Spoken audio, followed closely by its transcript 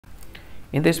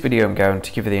In this video, I'm going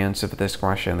to give you the answer for this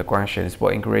question. The question is,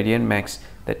 what ingredient makes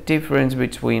the difference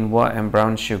between white and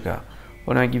brown sugar?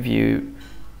 When I give you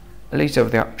a list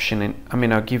of the option,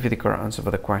 I'll give you the correct answer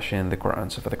for the question. The correct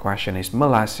answer for the question is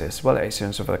molasses. Well, it's the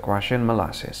answer for the question,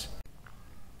 molasses.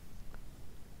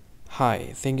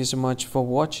 Hi, thank you so much for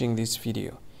watching this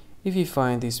video. If you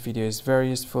find this video is very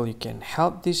useful, you can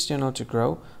help this channel to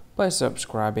grow by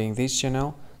subscribing this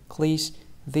channel. Click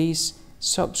this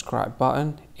subscribe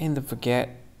button and don't forget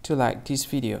to like this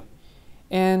video.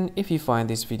 And if you find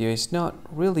this video is not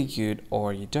really good,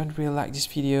 or you don't really like this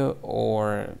video,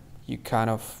 or you kind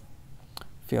of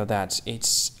feel that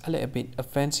it's a little bit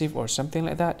offensive or something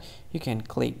like that, you can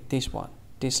click this one,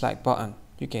 dislike button.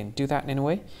 You can do that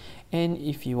anyway. And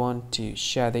if you want to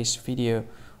share this video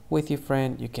with your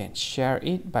friend, you can share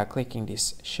it by clicking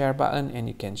this share button, and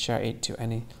you can share it to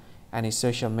any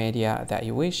social media that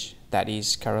you wish that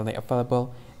is currently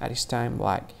available at this time,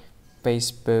 like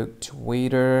Facebook,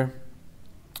 Twitter,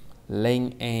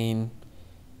 LinkedIn,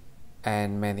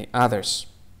 and many others,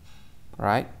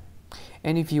 right?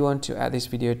 And if you want to add this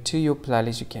video to your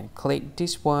playlist, you can click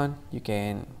this one. You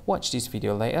can watch this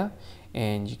video later,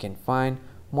 and you can find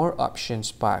more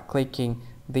options by clicking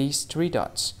these three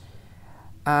dots.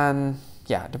 And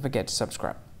yeah, don't forget to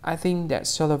subscribe. I think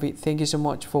that's all of it. Thank you so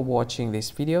much for watching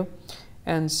this video,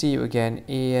 and see you again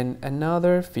in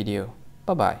another video.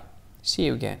 Bye bye. See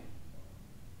you again.